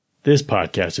This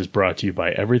podcast is brought to you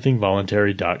by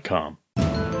everythingvoluntary.com.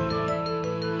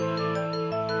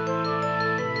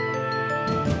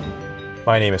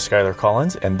 My name is Skylar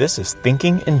Collins, and this is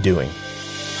Thinking and Doing.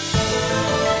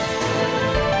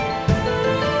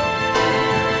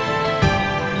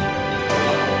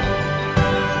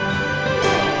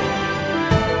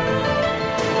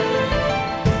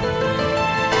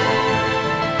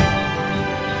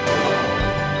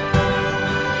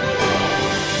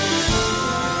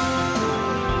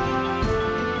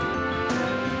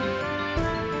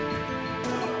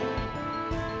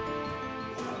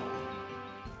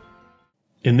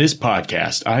 In this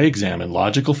podcast, I examine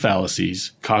logical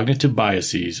fallacies, cognitive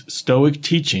biases, Stoic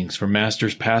teachings from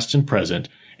masters past and present,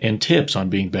 and tips on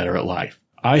being better at life.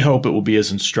 I hope it will be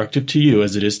as instructive to you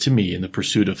as it is to me in the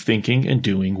pursuit of thinking and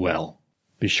doing well.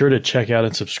 Be sure to check out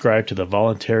and subscribe to the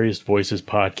Voluntarist Voices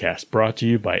podcast, brought to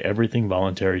you by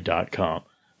everythingvoluntary.com.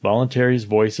 Voluntarist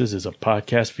Voices is a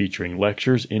podcast featuring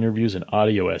lectures, interviews, and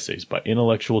audio essays by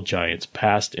intellectual giants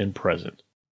past and present.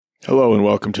 Hello and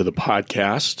welcome to the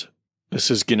podcast. This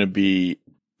is going to be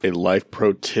a Life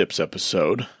Pro Tips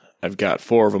episode. I've got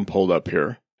 4 of them pulled up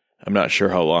here. I'm not sure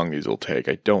how long these will take.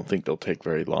 I don't think they'll take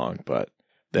very long, but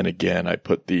then again, I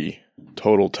put the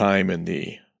total time in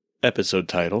the episode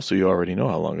title, so you already know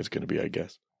how long it's going to be, I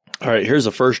guess. All right, here's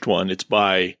the first one. It's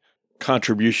by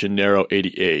Contribution Narrow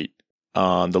 88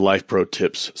 on the Life Pro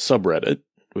Tips subreddit,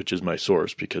 which is my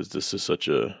source because this is such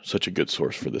a good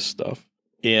source for this stuff.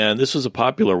 And this was a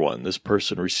popular one. This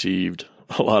person received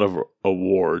a lot of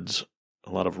awards, a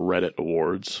lot of Reddit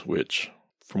awards, which,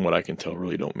 from what I can tell,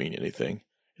 really don't mean anything.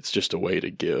 It's just a way to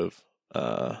give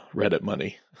Reddit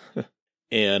money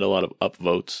and a lot of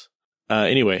upvotes.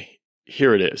 Anyway,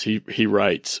 here it is. He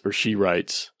writes, or she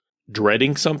writes,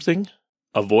 dreading something?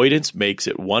 Avoidance makes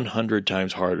it 100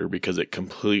 times harder because it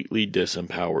completely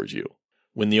disempowers you.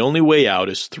 When the only way out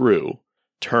is through,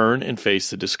 turn and face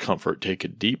the discomfort, take a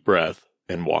deep breath,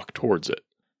 and walk towards it.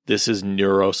 This is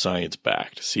neuroscience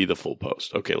backed. See the full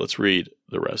post. Okay, let's read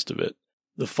the rest of it.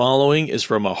 The following is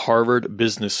from a Harvard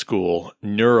Business School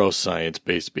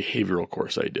neuroscience-based behavioral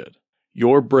course I did.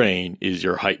 Your brain is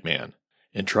your hype man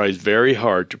and tries very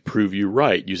hard to prove you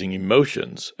right using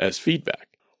emotions as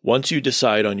feedback. Once you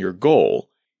decide on your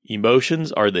goal,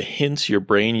 emotions are the hints your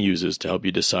brain uses to help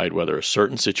you decide whether a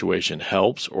certain situation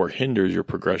helps or hinders your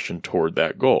progression toward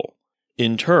that goal.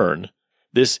 In turn,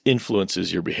 this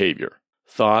influences your behavior.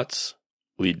 Thoughts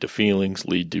lead to feelings,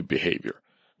 lead to behavior.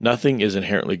 Nothing is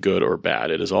inherently good or bad.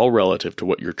 It is all relative to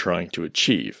what you're trying to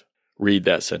achieve. Read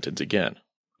that sentence again.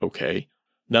 Okay.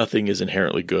 Nothing is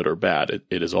inherently good or bad.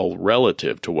 It is all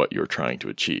relative to what you're trying to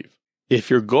achieve. If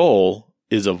your goal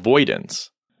is avoidance,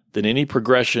 then any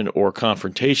progression or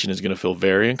confrontation is going to feel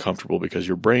very uncomfortable because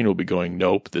your brain will be going,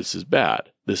 nope, this is bad.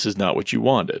 This is not what you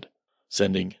wanted.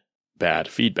 Sending bad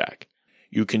feedback.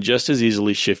 You can just as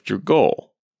easily shift your goal.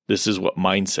 This is what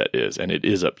mindset is, and it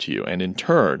is up to you. And in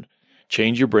turn,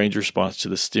 change your brain's response to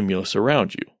the stimulus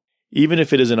around you. Even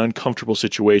if it is an uncomfortable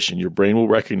situation, your brain will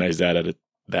recognize that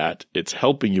it's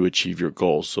helping you achieve your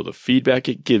goals, so the feedback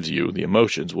it gives you, the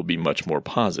emotions, will be much more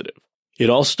positive. It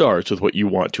all starts with what you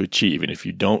want to achieve, and if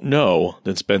you don't know,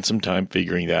 then spend some time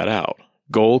figuring that out.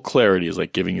 Goal clarity is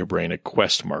like giving your brain a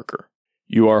quest marker.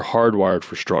 You are hardwired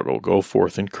for struggle. Go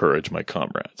forth and courage, my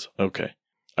comrades. Okay.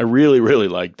 I really, really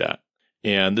like that.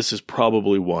 And this is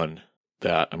probably one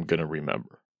that I'm going to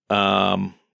remember.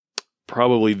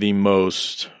 Probably the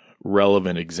most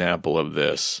relevant example of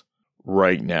this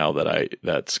right now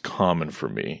that's common for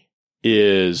me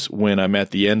is when I'm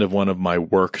at the end of one of my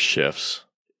work shifts.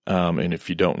 And if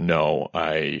you don't know,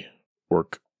 I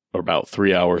work about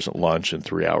 3 hours at lunch and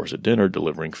 3 hours at dinner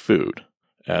delivering food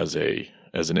as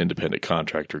an independent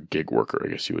contractor, gig worker, I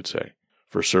guess you would say,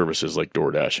 for services like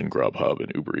DoorDash and Grubhub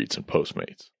and Uber Eats and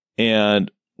Postmates. And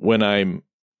when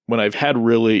I've had a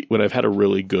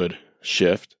really good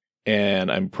shift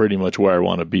and I'm pretty much where I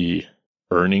want to be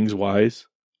earnings wise,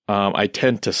 I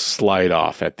tend to slide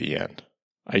off at the end.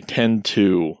 I tend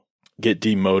to get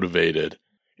demotivated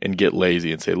and get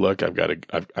lazy and say, look,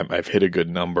 I've hit a good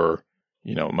number.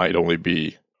 You know, it might only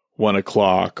be 1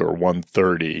 o'clock or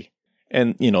 1:30.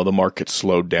 And, you know, the market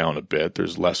slowed down a bit.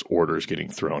 There's less orders getting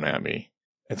thrown at me.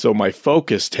 And so my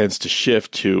focus tends to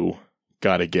shift to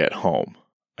got to get home.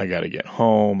 I got to get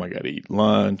home. I got to eat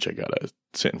lunch. I got to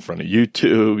sit in front of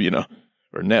YouTube, you know,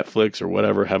 or Netflix or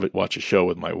whatever, watch a show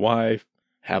with my wife,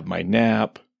 have my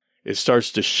nap. It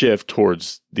starts to shift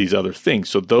towards these other things.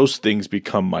 So those things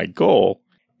become my goal.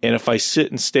 And if I sit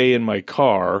and stay in my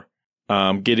car,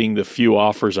 getting the few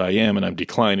offers I am, and I'm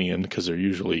declining them because they're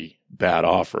usually bad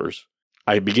offers,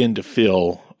 I begin to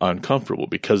feel uncomfortable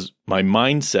because my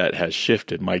mindset has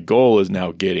shifted. My goal is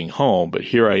now getting home, but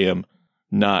here I am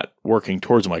not working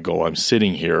towards my goal. I'm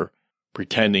sitting here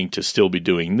pretending to still be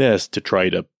doing this to try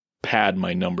to pad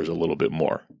my numbers a little bit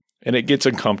more. And it gets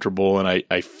uncomfortable, and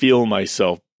I feel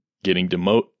myself getting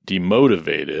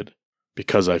demotivated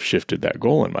because I've shifted that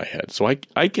goal in my head. So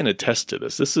I can attest to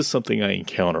this. This is something I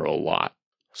encounter a lot.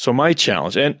 So my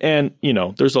challenge, and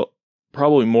there's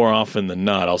probably more often than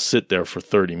not, I'll sit there for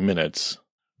 30 minutes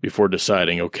before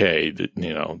deciding, okay,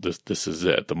 this is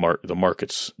it. The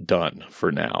market's done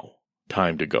for now.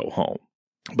 Time to go home.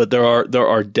 But there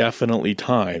are definitely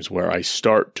times where I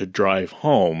start to drive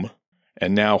home,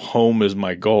 and now home is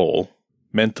my goal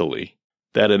mentally,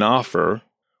 that an offer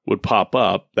would pop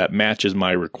up that matches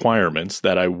my requirements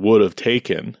that I would have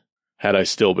taken had I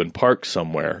still been parked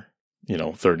somewhere,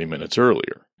 30 minutes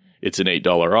earlier. It's an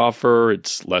 $8 offer.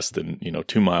 It's less than,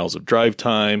 2 miles of drive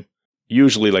time.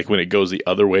 Usually, like when it goes the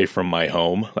other way from my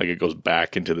home, like it goes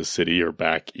back into the city or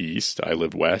back east, I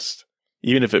live west.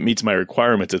 Even if it meets my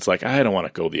requirements, it's like, I don't want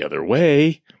to go the other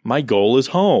way. My goal is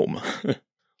home.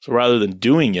 So rather than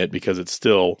doing it because it's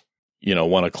still,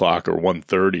 1 o'clock or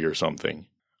 1:30 or something,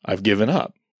 I've given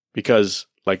up because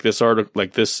like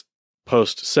this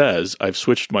post says, I've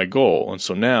switched my goal. And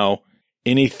so now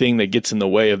anything that gets in the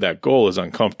way of that goal is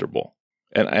uncomfortable.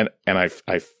 And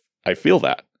I feel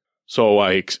that. So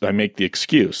I make the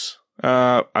excuse.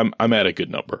 I'm at a good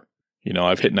number.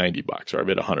 I've hit $90 or I've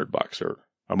hit $100 or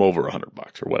I'm over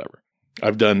 $100 or whatever.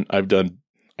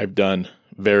 I've done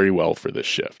very well for this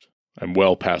shift. I'm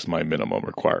well past my minimum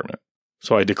requirement.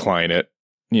 So I decline it,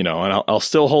 and I'll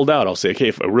still hold out. I'll say, okay,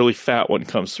 if a really fat one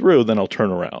comes through, then I'll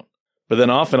turn around. But then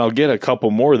often I'll get a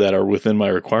couple more that are within my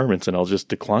requirements and I'll just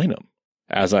decline them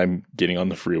as I'm getting on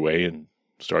the freeway and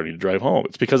starting to drive home.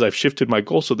 It's because I've shifted my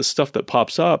goal. So the stuff that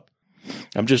pops up,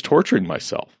 I'm just torturing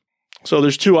myself. So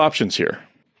there's two options here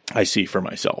I see for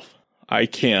myself. I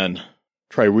can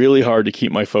try really hard to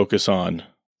keep my focus on,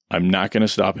 I'm not going to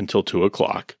stop until 2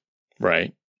 o'clock,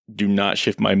 right? Do not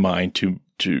shift my mind to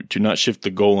not shift the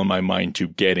goal in my mind to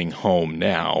getting home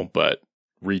now, but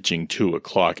reaching 2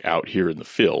 o'clock out here in the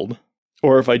field.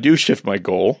 Or if I do shift my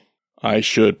goal, I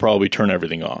should probably turn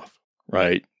everything off,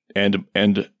 right? End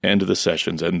the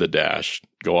sessions, end the dash,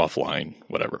 go offline,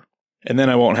 whatever. And then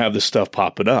I won't have this stuff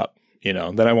popping up.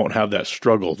 Then I won't have that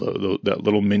struggle, that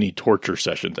little mini torture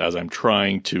sessions as I'm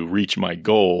trying to reach my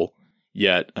goal,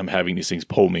 yet I'm having these things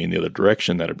pull me in the other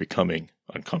direction that are becoming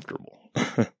uncomfortable.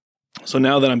 So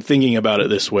now that I'm thinking about it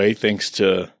this way, thanks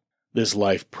to this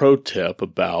life pro tip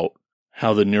about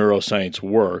how the neuroscience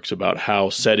works, about how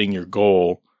setting your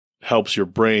goal helps your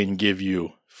brain give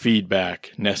you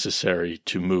feedback necessary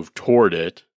to move toward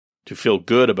it, to feel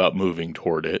good about moving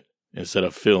toward it, instead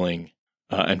of feeling,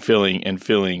 I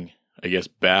guess,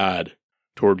 bad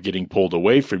toward getting pulled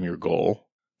away from your goal.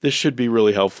 This should be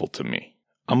really helpful to me.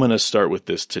 I'm going to start with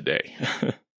this today.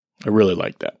 I really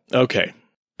like that. Okay.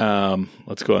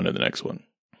 Let's go on to the next one.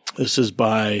 This is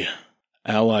by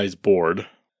Allies Board.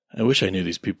 I wish I knew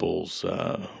these people's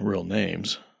real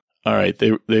names. All right.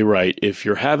 They write, if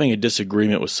you're having a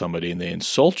disagreement with somebody and they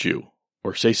insult you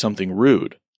or say something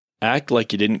rude, act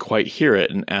like you didn't quite hear it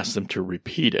and ask them to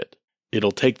repeat it.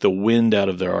 It'll take the wind out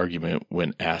of their argument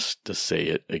when asked to say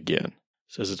it again.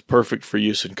 Says it's perfect for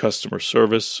use in customer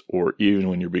service or even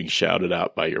when you're being shouted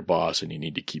out by your boss and you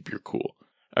need to keep your cool.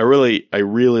 I really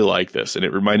like this, and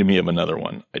it reminded me of another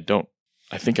one.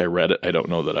 I think I read it. I don't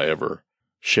know that I ever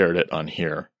shared it on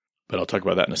here, but I'll talk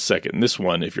about that in a second. This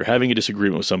one, if you're having a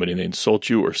disagreement with somebody and they insult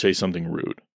you or say something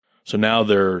rude. So now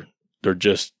they're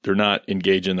not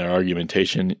engaged in their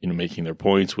argumentation, making their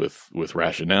points with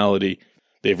rationality.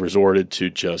 They've resorted to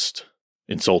just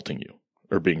insulting you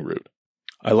or being rude.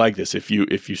 I like this. If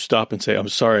you stop and say, I'm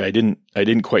sorry, I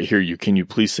didn't quite hear you. Can you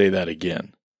please say that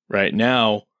again? Right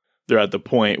now, they're at the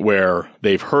point where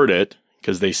they've heard it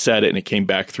because they said it and it came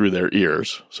back through their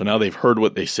ears. So now they've heard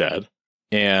what they said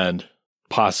and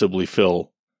possibly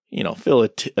feel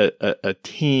a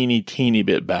teeny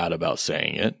bit bad about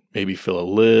saying it. Maybe feel a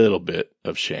little bit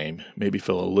of shame. Maybe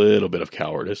feel a little bit of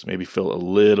cowardice. Maybe feel a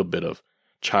little bit of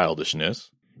childishness.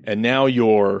 And now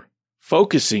you're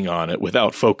focusing on it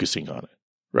without focusing on it,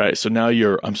 right? So now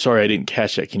I'm sorry, I didn't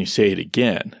catch that. Can you say it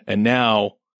again? And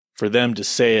now for them to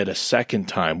say it a second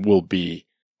time will be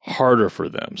harder for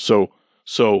them.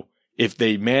 So if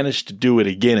they manage to do it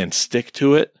again and stick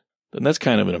to it, then that's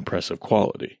kind of an impressive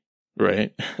quality,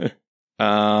 right?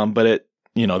 But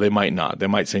they might not. They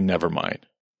might say never mind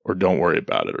or don't worry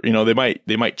about it. Or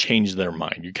they might change their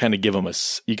mind. You kind of give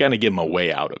them a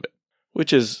way out of it,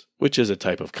 which is a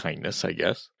type of kindness, I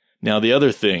guess. Now the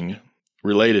other thing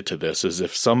related to this is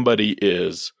if somebody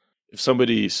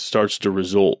starts to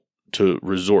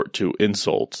resort to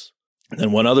insults,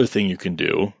 then one other thing you can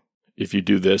do, if you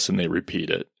do this and they repeat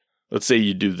it, let's say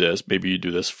you do this, maybe you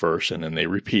do this first and then they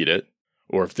repeat it,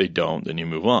 or if they don't, then you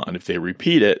move on. If they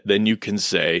repeat it, then you can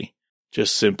say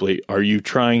just simply, are you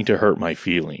trying to hurt my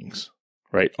feelings?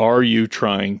 Right? Are you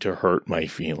trying to hurt my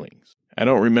feelings? I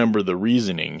don't remember the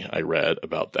reasoning I read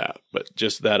about that, but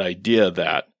just that idea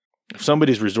that if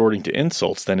somebody's resorting to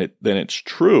insults, then it's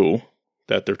true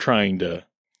that they're trying to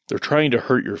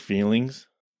hurt your feelings.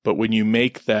 But when you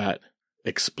make that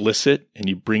explicit and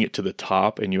you bring it to the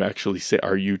top and you actually say,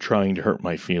 are you trying to hurt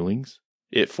my feelings?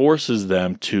 It forces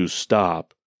them to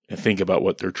stop and think about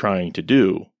what they're trying to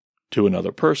do to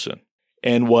another person.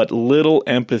 And what little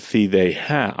empathy they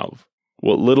have,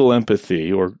 or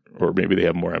maybe they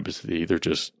have more empathy, they're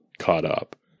just caught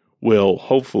up, will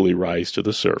hopefully rise to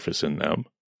the surface in them.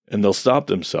 And they'll stop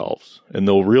themselves and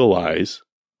they'll realize,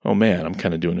 oh man, I'm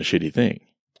kind of doing a shitty thing.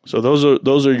 So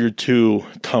those are your two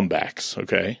comebacks,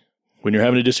 okay? When you're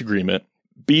having a disagreement,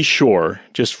 be sure,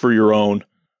 just for your own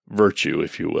virtue,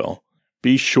 if you will,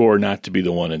 be sure not to be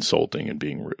the one insulting and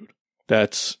being rude.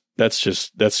 That's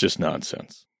just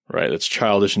nonsense, right? That's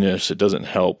childishness. It doesn't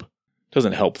help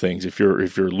things. If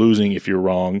you're losing, if you're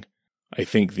wrong, I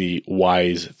think the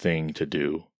wise thing to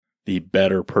do, the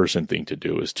better person thing to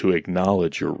do is to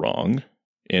acknowledge you're wrong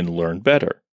and learn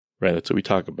better, right? That's what we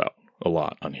talk about a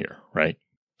lot on here, right?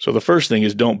 So the first thing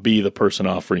is don't be the person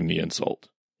offering the insult.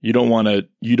 You don't want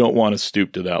to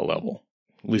stoop to that level.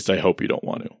 At least I hope you don't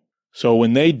want to. So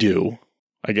when they do,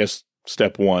 I guess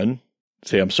step one,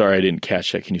 say, I'm sorry, I didn't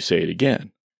catch that. Can you say it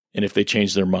again? And if they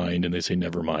change their mind and they say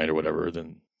never mind or whatever,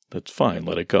 then that's fine.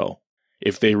 Let it go.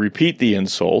 If they repeat the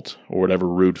insult or whatever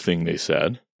rude thing they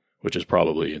said, which is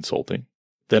probably insulting,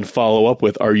 then follow up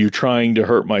with, are you trying to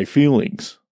hurt my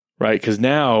feelings? Right? Because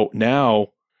now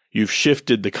you've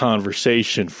shifted the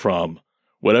conversation from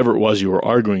whatever it was you were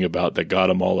arguing about that got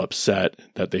them all upset,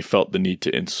 that they felt the need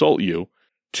to insult you,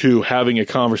 to having a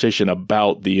conversation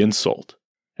about the insult.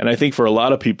 And I think for a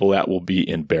lot of people, that will be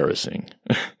embarrassing.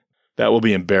 That will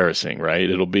be embarrassing, right?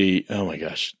 It'll be, oh my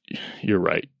gosh, you're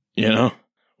right. You know,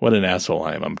 what an asshole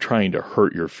I am. I'm trying to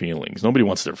hurt your feelings. Nobody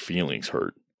wants their feelings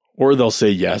hurt. Or they'll say,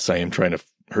 yes, I am trying to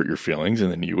hurt your feelings.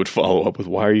 And then you would follow up with,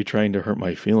 why are you trying to hurt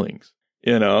my feelings?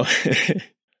 You know,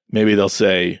 maybe they'll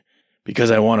say,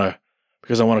 because I want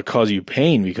to cause you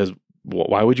pain. Because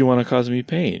why would you want to cause me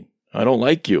pain? I don't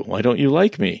like you. Why don't you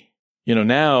like me? You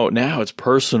know, now it's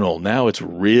personal. Now it's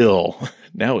real.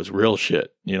 Now it's real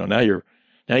shit. You know, now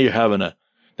you're having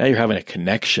a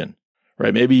connection,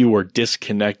 right? Maybe you were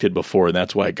disconnected before and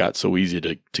that's why it got so easy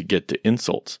to get to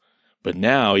insults. But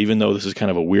now, even though this is kind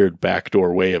of a weird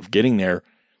backdoor way of getting there,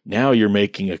 now you're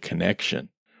making a connection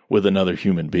with another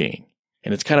human being.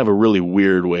 And it's kind of a really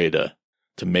weird way to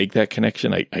make that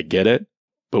connection. I get it.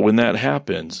 But when that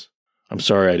happens, I'm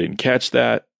sorry I didn't catch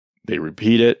that. They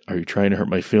repeat it. Are you trying to hurt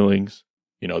my feelings?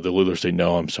 You know, they'll either say,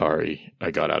 no, I'm sorry, I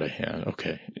got out of hand.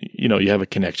 Okay. You know, you have a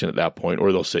connection at that point.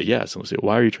 Or they'll say yes. And they'll say,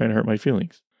 why are you trying to hurt my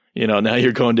feelings? You know, now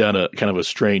you're going down a kind of a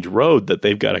strange road that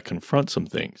they've got to confront some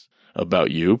things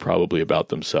about you, probably about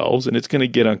themselves, and it's going to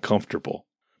get uncomfortable.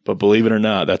 But believe it or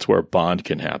not, that's where a bond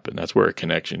can happen. That's where a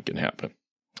connection can happen.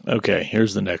 Okay,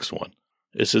 here's the next one.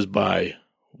 This is by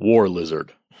War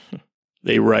Lizard.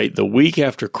 They write, the week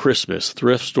after Christmas,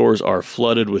 thrift stores are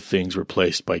flooded with things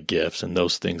replaced by gifts, and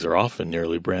those things are often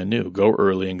nearly brand new. Go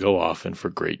early and go often for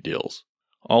great deals.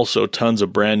 Also, tons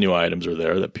of brand new items are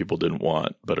there that people didn't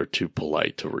want but are too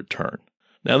polite to return.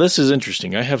 Now, this is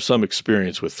interesting. I have some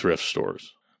experience with thrift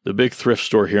stores. The big thrift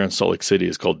store here in Salt Lake City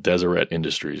is called Deseret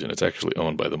Industries, and it's actually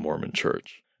owned by the Mormon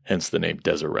Church. Hence the name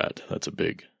Deseret. That's a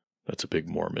big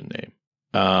Mormon name.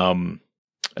 And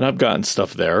I've gotten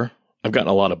stuff there. I've gotten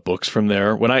a lot of books from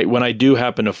there. When I do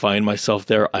happen to find myself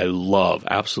there, I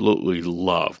absolutely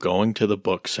love going to the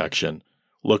book section,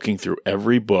 looking through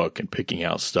every book and picking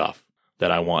out stuff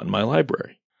that I want in my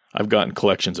library. I've gotten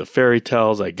collections of fairy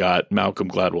tales. I got Malcolm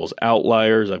Gladwell's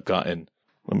Outliers. Let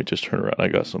me just turn around. I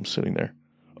got some sitting there.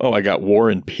 Oh, I got War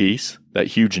and Peace, that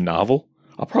huge novel.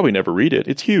 I'll probably never read it.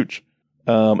 It's huge.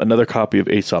 Another copy of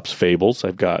Aesop's Fables.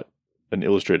 I've got an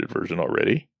illustrated version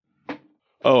already.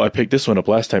 Oh, I picked this one up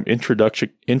last time.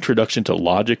 Introduction to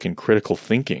Logic and Critical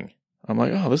Thinking. I'm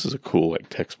like, oh, this is a cool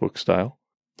textbook style.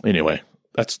 Anyway,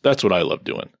 that's what I love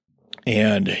doing.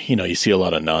 And, you see a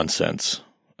lot of nonsense,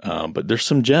 but there's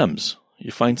some gems.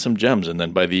 You find some gems, and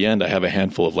then by the end, I have a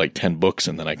handful of 10 books,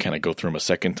 and then I kind of go through them a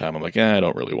second time. I'm like, I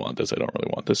don't really want this. I don't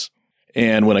really want this.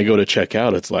 And when I go to check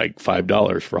out, it's like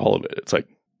 $5 for all of it. It's like,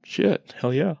 shit,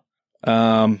 hell yeah.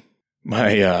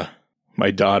 My my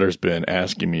daughter's been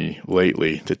asking me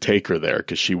lately to take her there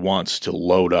because she wants to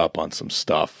load up on some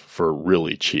stuff for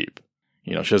really cheap.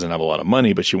 She doesn't have a lot of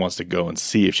money, but she wants to go and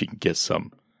see if she can get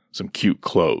some cute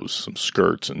clothes, some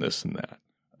skirts and this and that.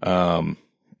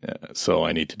 So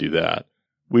I need to do that.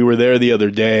 We were there the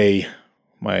other day.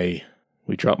 We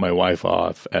dropped my wife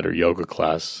off at her yoga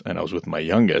class, and I was with my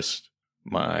youngest.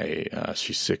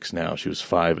 She's 6 now. She was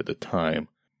 5 at the time.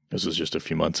 This was just a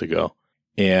few months ago.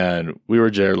 And we were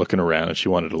there looking around, and she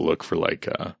wanted to look for like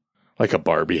a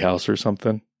Barbie house or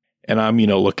something. And I'm,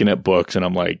 looking at books, and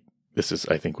I'm like, this is,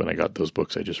 I think, when I got those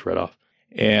books I just read off.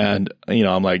 And,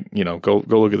 I'm like, go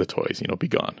look at the toys, be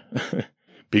gone.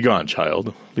 Be gone,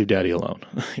 child. Leave daddy alone.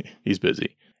 He's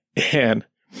busy. And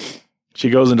she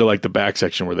goes into like the back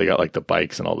section where they got like the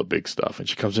bikes and all the big stuff. And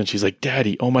she comes in, she's like,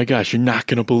 Daddy, oh my gosh, you're not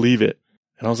going to believe it.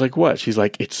 And I was like, what? She's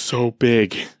like, it's so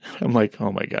big. I'm like,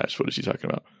 oh my gosh, what is she talking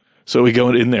about? So we go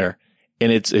in there,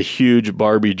 and it's a huge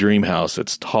Barbie dream house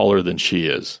that's taller than she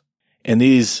is. And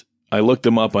these, I looked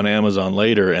them up on Amazon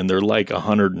later, and they're like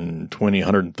 $120,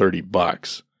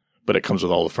 $130, but it comes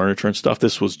with all the furniture and stuff.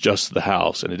 This was just the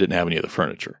house, and it didn't have any of the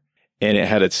furniture. And it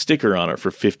had a sticker on it for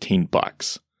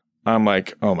 $15. I'm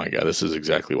like, oh my God, this is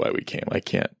exactly why we came. I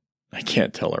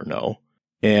can't tell her no.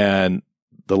 And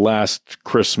the last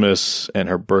Christmas and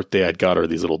her birthday, I'd got her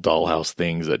these little dollhouse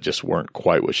things that just weren't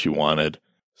quite what she wanted.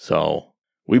 So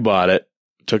we bought it,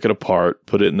 took it apart,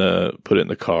 put it in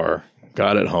the car,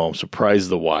 got it home, surprised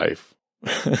the wife.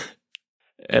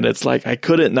 And it's like, I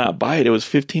couldn't not buy it. It was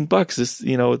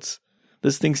 $15.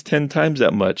 This thing's 10 times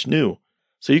that much new.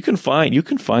 So you can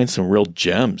find some real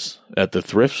gems at the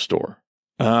thrift store.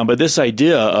 But this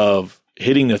idea of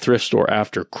hitting the thrift store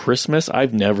after Christmas,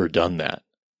 I've never done that.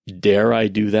 Dare I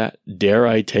do that? Dare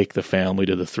I take the family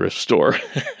to the thrift store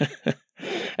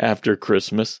after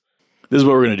Christmas? This is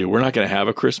what we're going to do. We're not going to have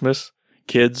a Christmas,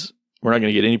 kids. We're not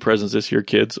going to get any presents this year,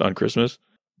 kids, on Christmas.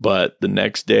 But the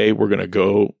next day, we're going to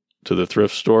go to the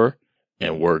thrift store,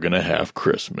 and we're going to have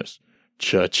Christmas.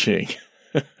 Cha-ching.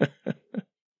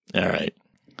 All right.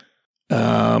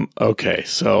 Okay,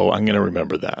 so I'm going to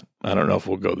remember that. I don't know if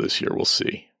we'll go this year. We'll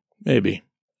see. Maybe.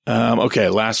 Okay,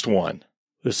 last one.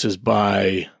 This is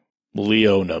by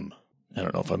Leonum. I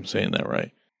don't know if I'm saying that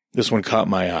right. This one caught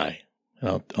my eye.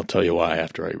 And I'll tell you why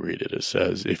after I read it. It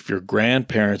says, if your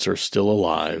grandparents are still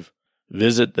alive,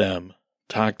 visit them,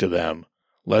 talk to them,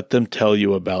 let them tell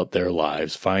you about their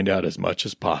lives, find out as much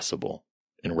as possible,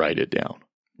 and write it down.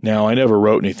 Now, I never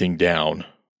wrote anything down,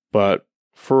 but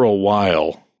for a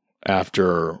while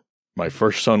after my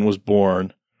first son was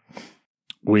born,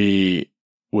 we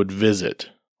would visit.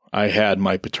 I had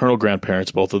my paternal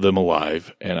grandparents, both of them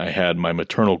alive, and I had my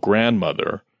maternal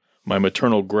grandmother. My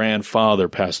maternal grandfather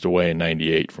passed away in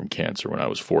 98 from cancer when I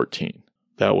was 14.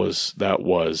 That was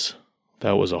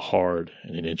a hard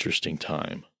and an interesting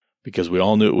time because we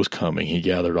all knew it was coming. He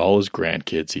gathered all his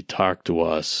grandkids. He talked to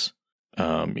us,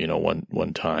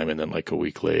 one time, and then like a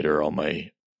week later,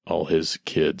 all his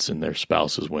kids and their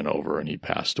spouses went over, and he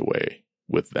passed away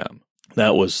with them.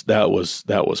 That was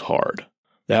hard.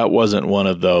 That wasn't one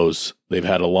of those, they've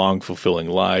had a long, fulfilling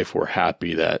life, we're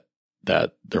happy that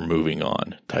they're moving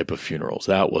on type of funerals.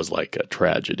 That was like a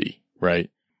tragedy,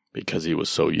 right? Because he was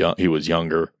so young. He was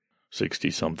younger,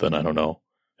 60-something, I don't know.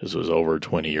 This was over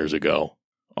 20 years ago.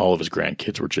 All of his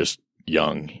grandkids were just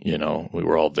young, We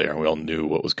were all there, and we all knew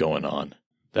what was going on.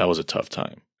 That was a tough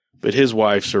time. But his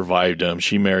wife survived him.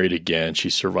 She married again. She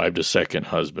survived a second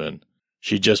husband.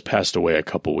 She just passed away a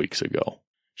couple weeks ago.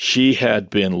 She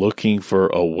had been looking for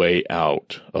a way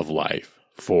out of life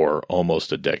for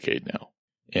almost a decade now.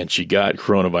 And she got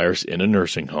coronavirus in a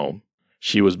nursing home.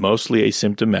 She was mostly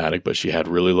asymptomatic, but she had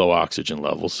really low oxygen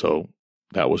levels. So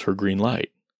that was her green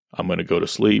light. I'm going to go to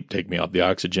sleep, take me off the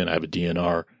oxygen. I have a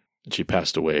DNR. And she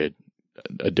passed away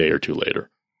a day or two later,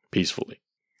 peacefully.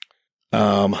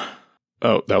 That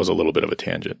was a little bit of a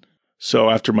tangent. So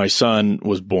after my son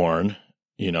was born,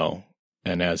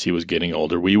 and as he was getting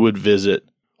older, we would visit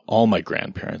all my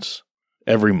grandparents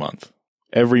every month.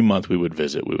 Every month we would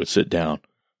visit. We would sit down.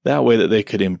 That way that they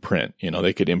could imprint,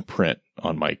 they could imprint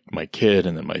on my kid.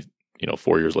 And then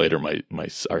 4 years later,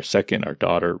 our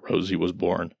daughter, Rosie, was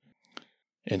born.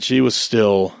 And she was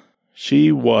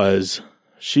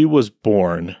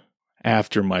born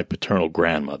after my paternal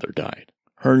grandmother died.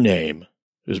 Her name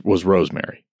was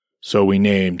Rosemary. So we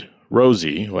named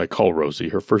Rosie, who I call Rosie.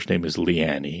 Her first name is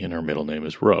Leanne, and her middle name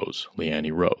is Rose.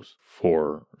 Leanne Rose,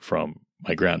 from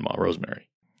my grandma, Rosemary.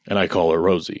 And I call her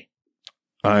Rosie.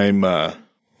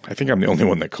 I think I'm the only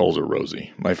one that calls her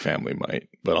Rosie. My family might,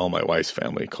 but all my wife's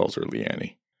family calls her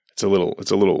Leanne. It's a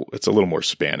little more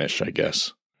Spanish, I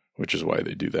guess, which is why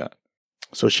they do that.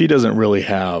 So she doesn't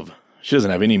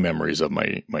have any memories of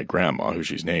my grandma, who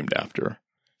she's named after.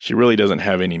 She really doesn't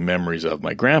have any memories of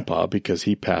my grandpa because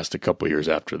he passed a couple years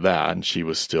after that and she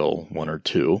was still 1 or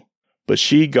 2. But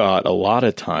she got a lot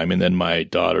of time. And then my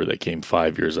daughter that came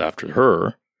 5 years after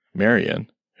her, Marion,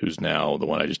 who's now the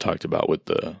one I just talked about with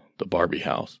the Barbie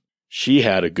house, she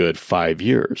had a good 5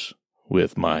 years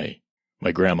with my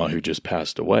grandma who just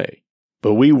passed away.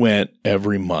 But we went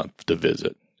every month to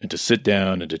visit and to sit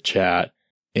down and to chat.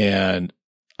 And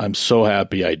I'm so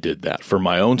happy I did that for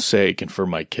my own sake and for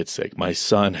my kid's sake. My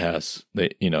son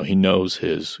he knows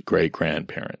his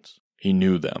great-grandparents. He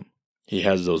knew them. He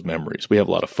has those memories. We have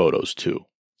a lot of photos too.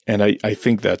 And I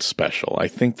think that's special. I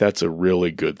think that's a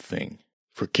really good thing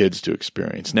for kids to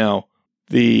experience. Now,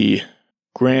 the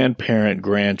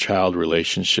grandparent-grandchild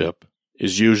relationship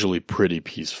is usually pretty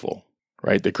peaceful,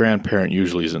 right? The grandparent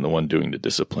usually isn't the one doing the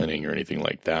disciplining or anything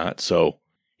like that. So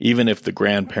even if the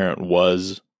grandparent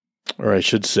was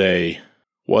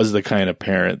the kind of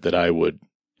parent that I would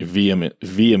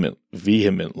vehemently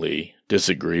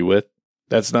disagree with,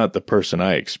 that's not the person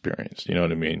I experienced. You know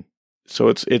what I mean? So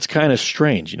it's kind of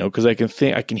strange, because I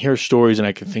can hear stories and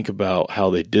I can think about how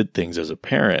they did things as a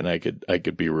parent, and I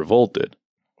could be revolted.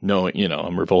 No,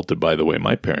 I'm revolted by the way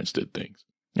my parents did things,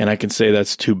 and I can say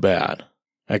that's too bad.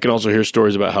 I can also hear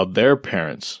stories about how their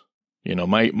parents,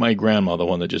 my grandma, the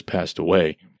one that just passed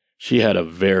away, she had a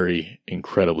very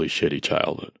incredibly shitty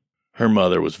childhood. Her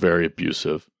mother was very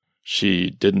abusive. She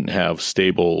didn't have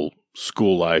stable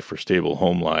school life or stable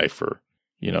home life, or,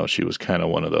 she was kind of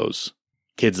one of those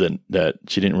kids that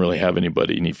she didn't really have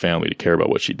any family to care about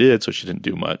what she did, so she didn't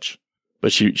do much.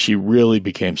 But she really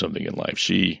became something in life.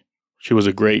 She was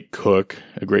a great cook,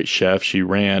 a great chef. She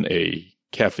ran a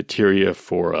cafeteria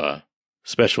for a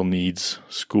special needs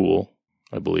school,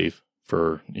 I believe,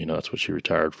 that's what she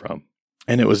retired from.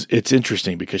 And it's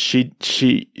interesting because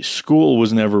school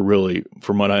was never really,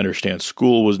 from what I understand,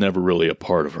 school was never really a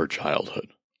part of her childhood.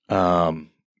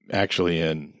 Actually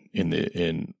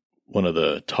in one of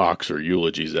the talks or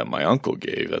eulogies that my uncle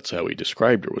gave, that's how he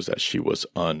described her, was that she was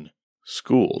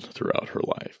unschooled throughout her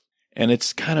life. And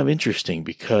it's kind of interesting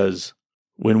because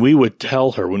when we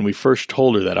first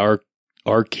told her that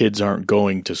our kids aren't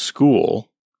going to school,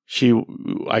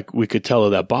 we could tell her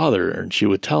that bothered her, and she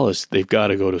would tell us they've got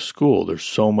to go to school. There's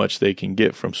so much they can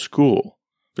get from school.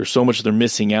 There's so much they're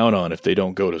missing out on if they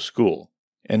don't go to school.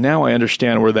 And now I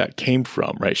understand where that came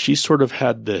from, right? She sort of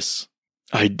had this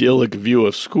idyllic view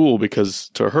of school because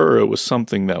to her it was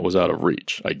something that was out of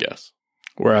reach, I guess.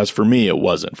 Whereas for me it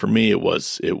wasn't. For me it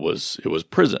was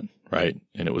prison, right?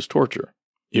 And it was torture.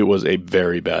 It was a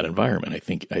very bad environment.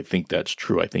 I think that's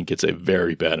true. I think it's a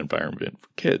very bad environment for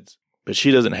kids. But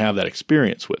she doesn't have that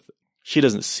experience with it. She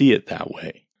doesn't see it that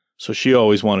way. So she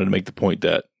always wanted to make the point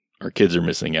that our kids are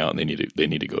missing out and they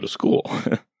need to go to school.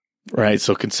 Right?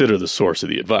 So consider the source of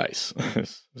the advice,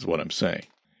 is what I'm saying.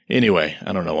 Anyway,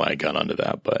 I don't know why I got onto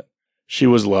that, but she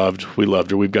was loved. We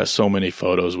loved her. We've got so many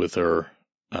photos with her,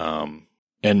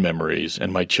 and memories,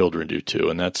 and my children do too.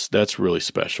 And that's really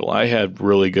special. I had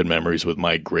really good memories with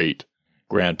my great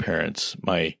grandparents,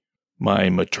 my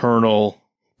maternal,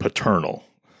 paternal.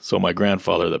 So my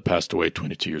grandfather that passed away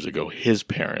 22 years ago, his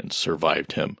parents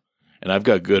survived him. And I've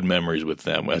got good memories with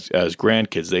them. As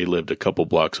grandkids, they lived a couple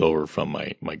blocks over from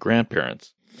my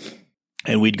grandparents.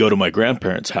 And we'd go to my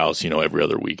grandparents' house, every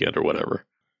other weekend or whatever,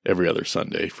 every other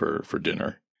Sunday for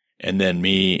dinner. And then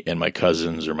me and my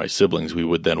cousins or my siblings, we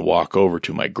would then walk over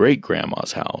to my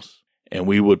great-grandma's house. And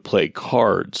we would play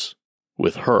cards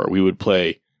with her. We would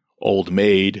play Old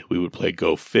Maid. We would play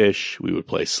Go Fish. We would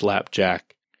play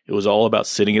Slapjack. It was all about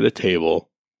sitting at the table,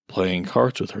 playing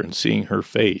cards with her and seeing her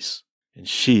face. And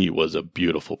she was a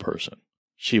beautiful person.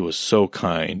 She was so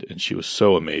kind and she was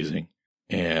so amazing.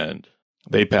 And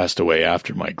they passed away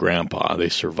after my grandpa. They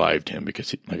survived him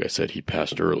because, like I said, he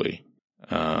passed early.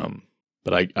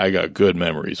 But I got good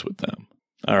memories with them.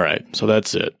 All right, so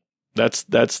that's it. That's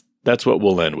what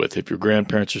we'll end with. If your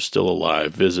grandparents are still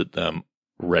alive, visit them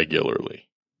regularly.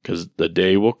 Because the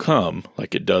day will come,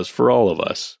 like it does for all of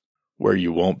us, where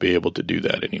you won't be able to do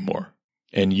that anymore.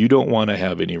 And you don't want to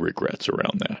have any regrets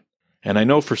around that. And I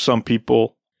know for some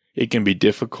people, it can be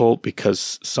difficult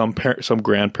because some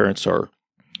grandparents are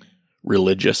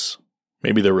religious.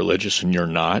 Maybe they're religious and you're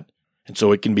not. And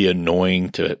so it can be annoying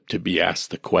to be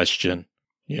asked the question,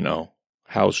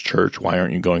 how's church? Why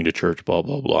aren't you going to church? Blah,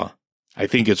 blah, blah. I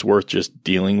think it's worth just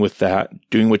dealing with that,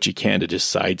 doing what you can to just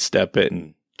sidestep it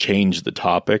and change the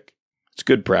topic. It's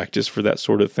good practice for that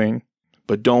sort of thing.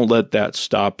 But don't let that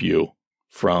stop you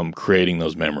from creating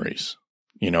those memories.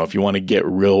 If you want to get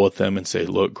real with them and say,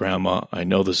 look, Grandma, I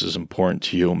know this is important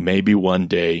to you. Maybe one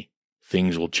day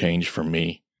things will change for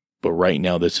me. But right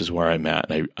now, this is where I'm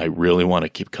at, and I really want to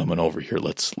keep coming over here.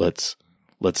 Let's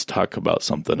talk about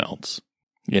something else.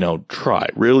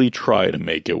 Really try to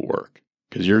make it work,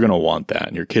 because you're going to want that,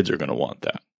 and your kids are going to want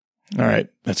that. All right,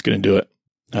 that's going to do it.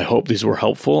 I hope these were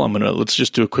helpful. Let's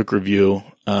just do a quick review.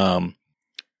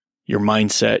 Your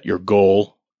mindset, your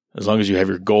goal. As long as you have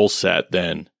your goal set,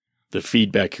 then the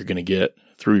feedback you're going to get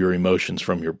through your emotions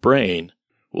from your brain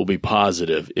will be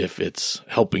positive if it's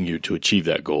helping you to achieve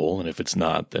that goal. And if it's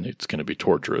not, then it's going to be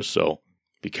torturous. So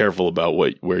be careful about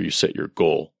where you set your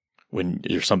goal. When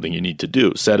there's something you need to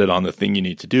do, set it on the thing you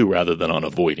need to do rather than on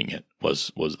avoiding it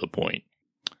was the point.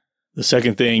 The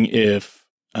second thing, if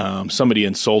somebody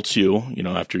insults you,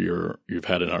 after you've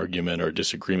had an argument or a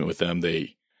disagreement with them,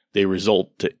 they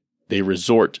resort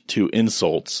to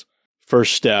insults.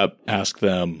 First step, ask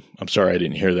them, I'm sorry, I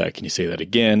didn't hear that. Can you say that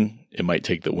again? It might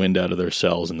take the wind out of their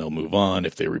sails and they'll move on.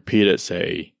 If they repeat it,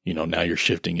 say, now you're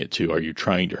shifting it to, are you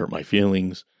trying to hurt my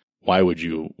feelings? Why would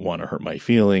you want to hurt my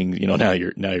feelings? Now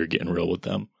you're getting real with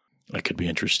them. That could be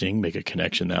interesting. Make a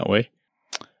connection that way.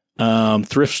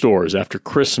 Thrift stores after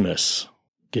Christmas,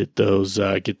 get those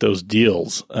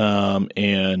deals,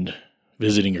 and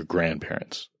visiting your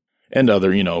grandparents and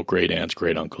other, great aunts,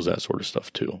 great uncles, that sort of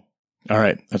stuff too. All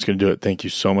right. That's going to do it. Thank you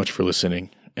so much for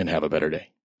listening, and have a better day.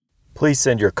 Please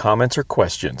send your comments or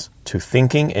questions to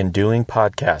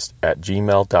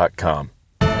thinkinganddoingpodcast@gmail.com.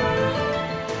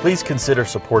 Please consider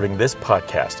supporting this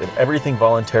podcast and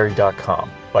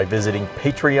everythingvoluntary.com by visiting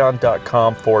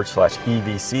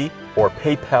patreon.com/EVC or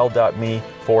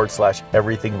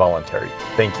paypal.me/everythingvoluntary.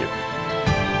 Thank you.